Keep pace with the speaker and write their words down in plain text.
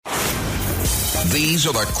These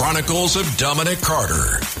are the Chronicles of Dominic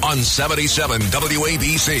Carter on 77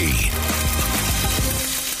 WABC.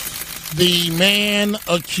 The man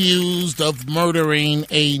accused of murdering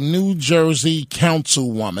a New Jersey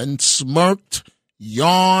councilwoman smirked,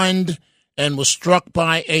 yawned, and was struck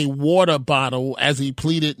by a water bottle as he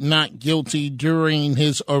pleaded not guilty during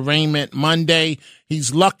his arraignment Monday.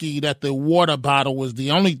 He's lucky that the water bottle was the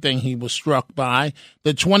only thing he was struck by.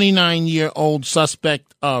 The 29-year-old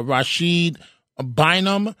suspect, Rashid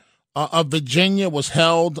Bynum of Virginia,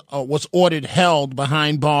 was ordered held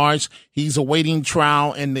behind bars. He's awaiting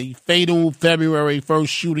trial in the fatal February 1st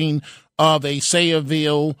shooting of a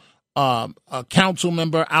Sayreville a council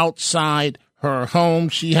member outside her home.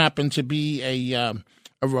 She happened to be a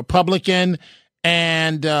Republican,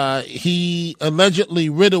 and he allegedly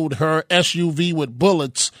riddled her SUV with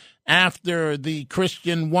bullets after the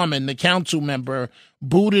Christian woman, the council member,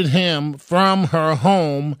 booted him from her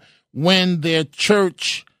home when their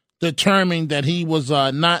church determined that he was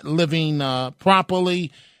not living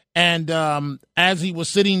properly. And as he was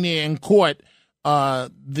sitting there in court,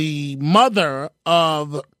 the mother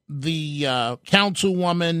of the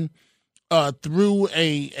councilwoman threw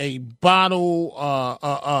a bottle,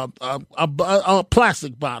 a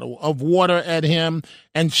plastic bottle of water at him,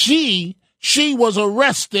 and she was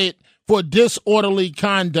arrested for disorderly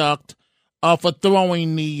conduct for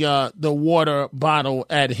throwing the water bottle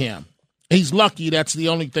at him. He's lucky that's the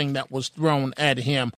only thing that was thrown at him.